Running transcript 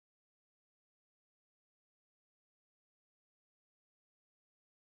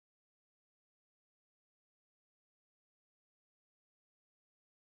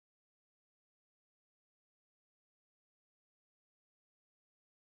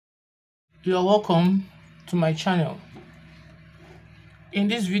You are welcome to my channel. In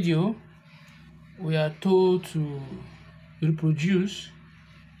this video, we are told to reproduce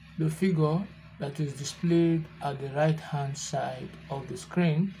the figure that is displayed at the right hand side of the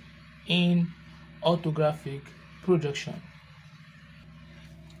screen in orthographic projection.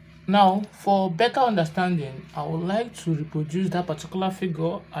 Now, for better understanding, I would like to reproduce that particular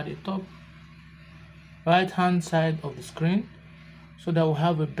figure at the top right hand side of the screen so that we'll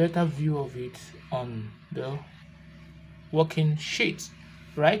have a better view of it on the working sheet,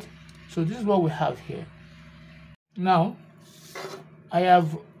 right? So this is what we have here. Now, I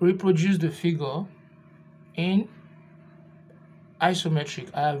have reproduced the figure in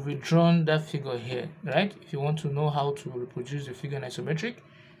isometric. I have redrawn that figure here, right? If you want to know how to reproduce the figure in isometric,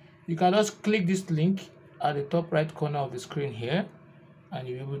 you can just click this link at the top right corner of the screen here, and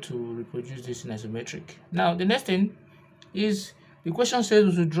you'll be able to reproduce this in isometric. Now, the next thing is the question says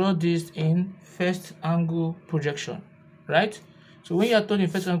we should draw this in first angle projection, right? So when you are told in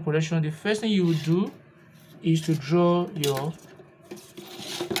first angle projection, the first thing you will do is to draw your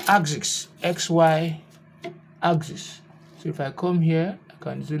axis, XY axis. So if I come here, I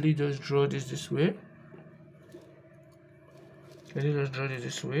can easily just draw this way. Let me just draw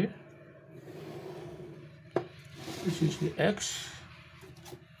this way. This is the X.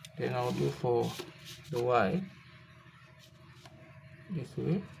 Then I'll do for the Y this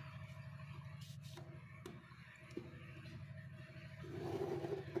way.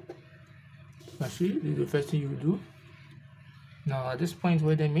 See, this is the first thing you do. Now at this point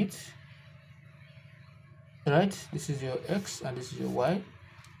where they meet, right, this is your X and this is your Y.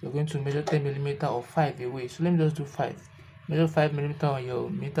 You're going to measure 10 millimeter or 5 away. So let me just do 5. Measure 5 millimeter on your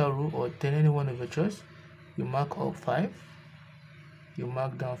meter rule or 10, any one of your choice. You mark up 5. You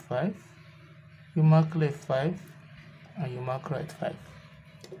mark down 5. You mark left 5. And you mark right 5.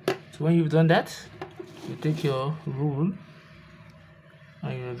 So when you've done that, you take your rule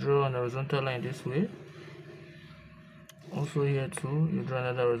and you draw an horizontal line this way. Also here too, you draw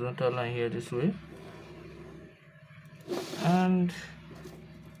another horizontal line here this way. And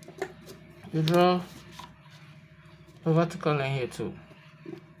you draw a vertical line here too.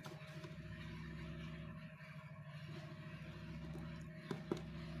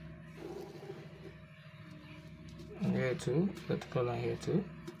 And here too, vertical line here too.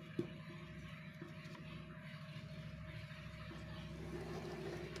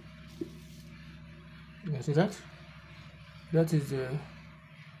 You can see that? That is the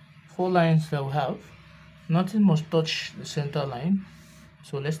 4 lines that we have. Nothing must touch the center line.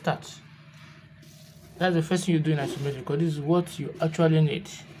 So let's start. That's the first thing you do in isometric because this is what you actually need.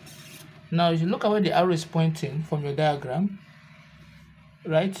 Now, if you look at where the arrow is pointing from your diagram,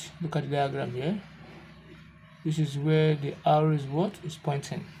 right? Look at the diagram here. This is where the arrow is what is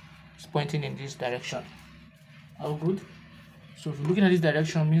pointing. It's pointing in this direction. All good? So if you're looking at this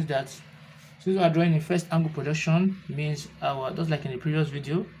direction, means that since we are drawing in first angle projection, means our, just like in the previous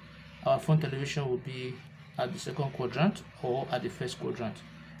video, our front elevation will be at the second quadrant or at the first quadrant.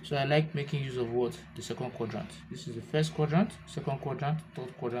 So I like making use of what? The second quadrant. This is the first quadrant, second quadrant,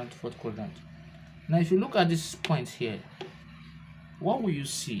 third quadrant, fourth quadrant. Now if you look at this point here, what will you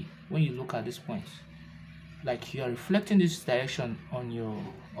see when you look at this point? Like you are reflecting this direction on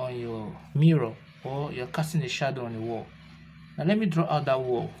your mirror, or you're casting a shadow on the wall. Now let me draw out that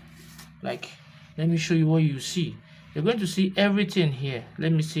wall. Like, let me show you what you see. You're going to see everything here.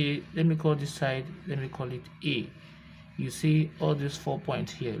 Let me call this side, let me call it A. You see all these 4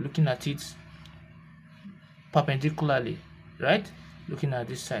 points here, looking at it perpendicularly, right? Looking at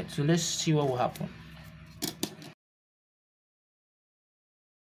this side. So let's see what will happen.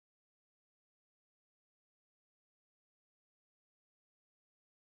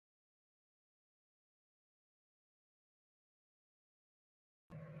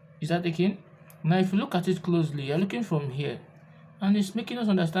 Is that taken? Now if you look at it closely, you're looking from here, and it's making us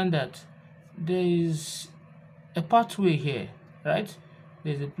understand that there is a pathway here, right?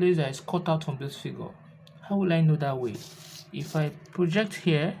 There's a place that is cut out from this figure. How will I know that way? If I project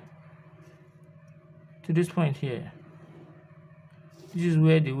here to this point here, this is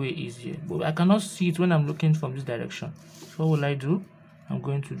where the way is here, but I cannot see it when I'm looking from this direction. So what will I do? I'm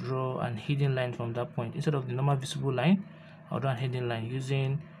going to draw an hidden line from that point. Instead of the normal visible line, I'll draw a hidden line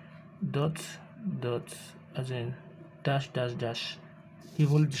using dot as in dash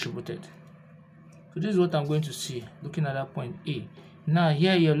evenly distributed. So this is what I'm going to see looking at that point A. Now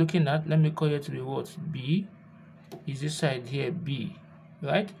here you're looking at, let me call it to be what? B. Is this side here B,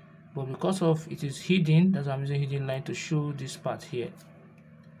 right? But because of it is hidden, that's why I'm using hidden line to show this part here.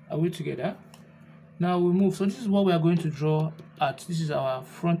 Are we together? Now we move. So this is what we are going to draw at. This is our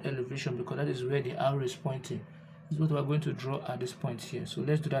front elevation because that is where the arrow is pointing. This is what we are going to draw at this point here. So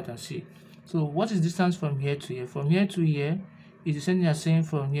let's do that and see. So what is distance from here to here? From here to here is the same thing as saying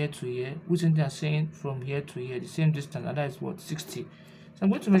from here to here, which is the same thing as saying from here to here, the same distance, and that is what, 60. So I'm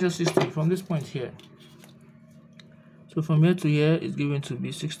going to measure 60 from this point here. So from here to here is going to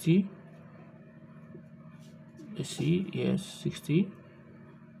be 60. Let's see, yes, 60.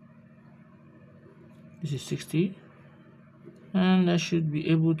 This is 60. And I should be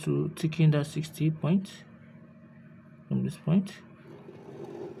able to tick in that 60 point from this point.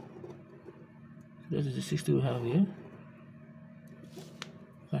 So that is the 60 we have here.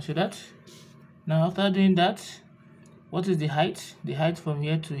 Can you see that? Now after doing that, what is the height? The height from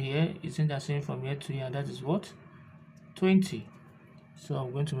here to here is in the same from here to here, and that is what? 20. So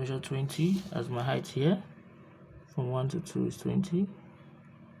I'm going to measure 20 as my height here. From 1 to 2 is 20.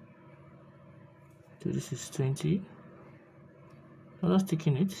 So this is 20. I'm just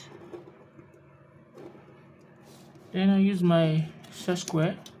taking it. Then I use my set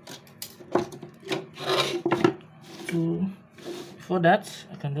square to, for that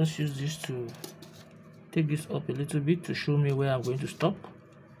I can just use this to take this up a little bit to show me where I'm going to stop.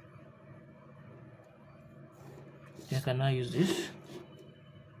 Then I can now use this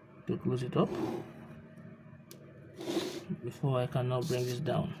to close it up before I can now bring this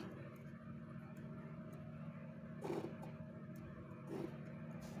down.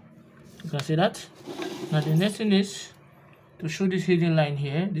 You can see that. Now the next thing is to show this hidden line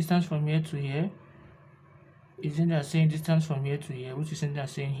here, distance from here to here is in there saying distance from here to here, which is in there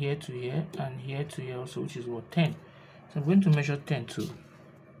saying here to here and here to here also, which is what, 10. So I'm going to measure 10 too.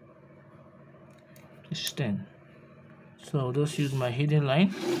 This is 10. So I'll just use my hidden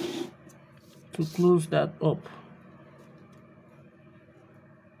line to close that up.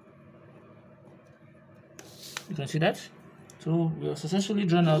 You can see that. So we have successfully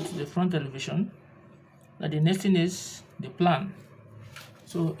drawn out the front elevation. Now the next thing is the plan.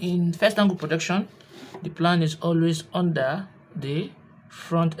 So in first angle projection, the plan is always under the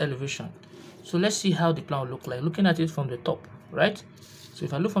front elevation. So let's see how the plan will look like, looking at it from the top, right? So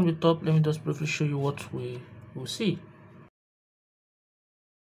if I look from the top, let me just briefly show you what we will see.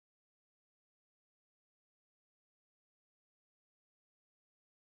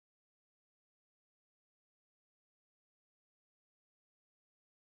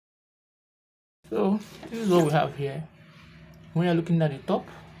 So this is what we have here. When you're looking at the top,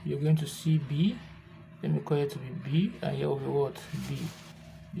 you're going to see B. Let me call it to be B, and here will be what? B.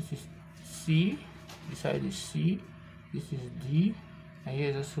 This is C, this side is C, this is D, and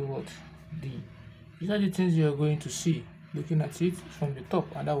here is also what? D. These are the things you are going to see looking at it from the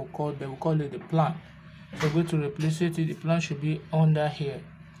top, and that will call it the plan. So I'm going to replace it. The plan should be under here.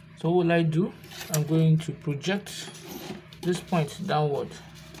 So what will I do? I'm going to project this point downward.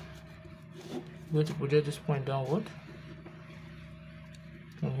 I'm going to project this point downward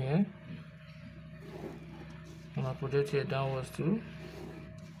from here. I'm going to project here downwards too.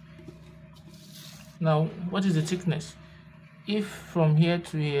 Now, what is the thickness? If from here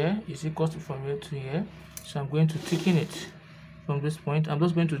to here is equal to from here to here, so I'm going to thicken it from this point. I'm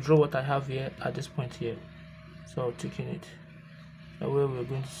just going to draw what I have here at this point here. So I'll thicken it. So where we're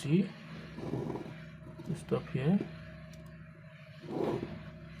going to see, to stop here.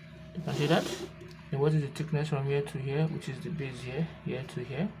 You can see that. Then what is the thickness from here to here, which is the base here, here to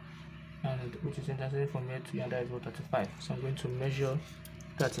here, and which is intersection from here to here, and that is what, 35. So I'm going to measure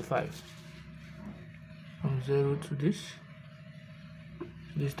 35 from 0 to this. So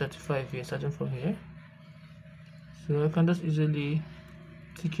this is 35 here, starting from here. So I can just easily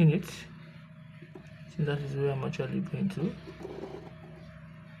thicken it, since that is where I'm actually going to.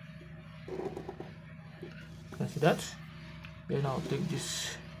 You can see that. Then I'll take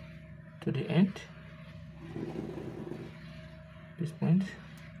this to the end, this point.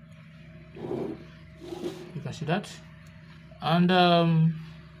 You can see that. And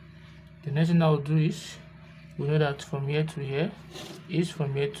the next thing I'll do is, we know that from here to here is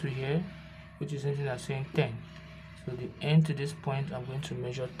from here to here, which is something that's saying 10. So the end to this point, I'm going to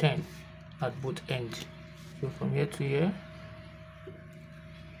measure 10 at both ends. So from here to here,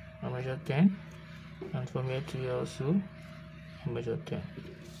 I measure 10, and from here to here also, I measure 10.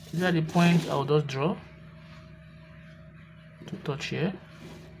 These are the points I'll just draw to touch here.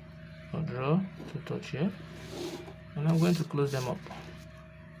 I'll draw to touch here, and I'm going to close them up.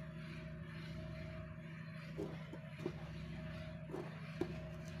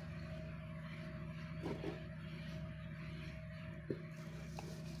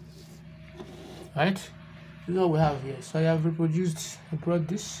 Right, this is what we have here. So I have reproduced, I brought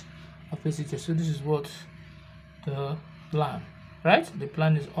this I'll place it here. So this is what the plan, right? The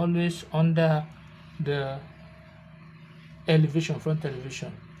plan is always under the elevation, front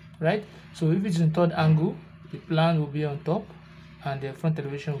elevation, right? So if it's in third angle, the plan will be on top and the front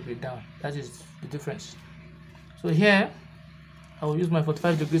elevation will be down. That is the difference. So here I will use my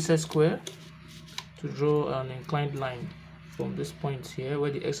 45-degree set square to draw an inclined line from this point here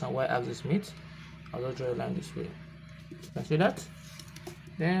where the x and y axis meet. I'll just draw a line this way. You can see that.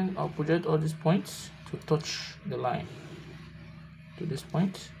 Then I'll project all these points to touch the line, to this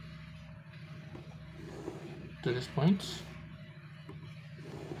point, to this point,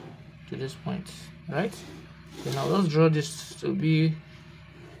 to this point, right? Then I'll just draw this to be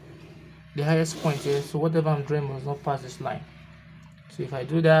the highest point here, so whatever I'm drawing must not pass this line. So if I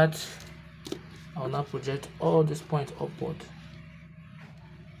do that, I'll now project all these points upward.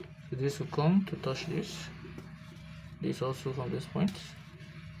 So this will come to touch this also from this point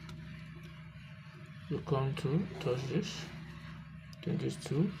will come to touch this, then these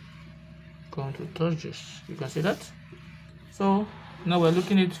two come to touch this. You can see that. So now we're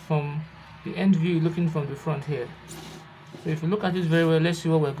looking at it from the end view, looking from the front here. So if you look at it very well, let's see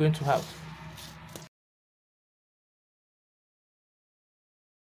what we're going to have.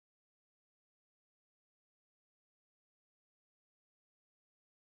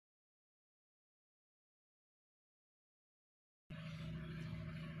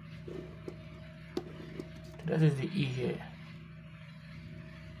 That is the E here.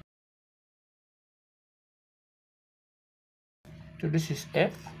 So this is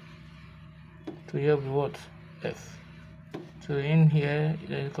F. So here will be what? F. So in here,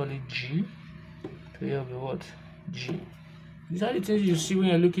 let's call it G. So here will be what? G. These are the things you see when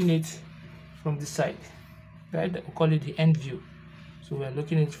you're looking at it from this side, right? We call it the end view. So we're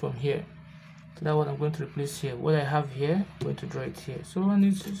looking at it from here. So that's what I'm going to replace here. What I have here, I'm going to draw it here. So when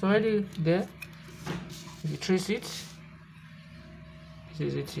it's already there, if you trace it,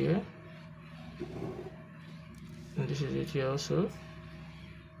 this is it here, and this is it here also.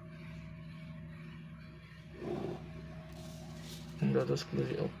 And I'll just close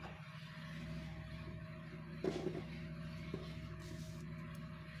it up.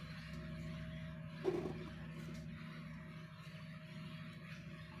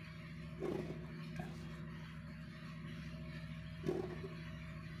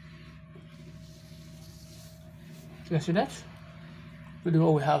 You can see that? Look at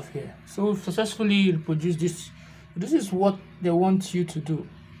what we have here. So we've successfully reproduced this. This is what they want you to do,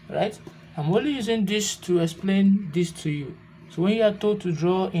 right? I'm only using this to explain this to you. So when you are told to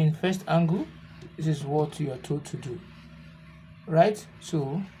draw in first angle, this is what you are told to do, right?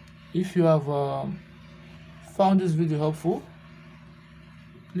 So if you have found this video helpful,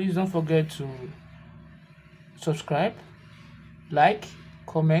 please don't forget to subscribe, like,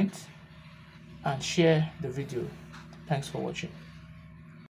 comment, and share the video. Thanks for watching.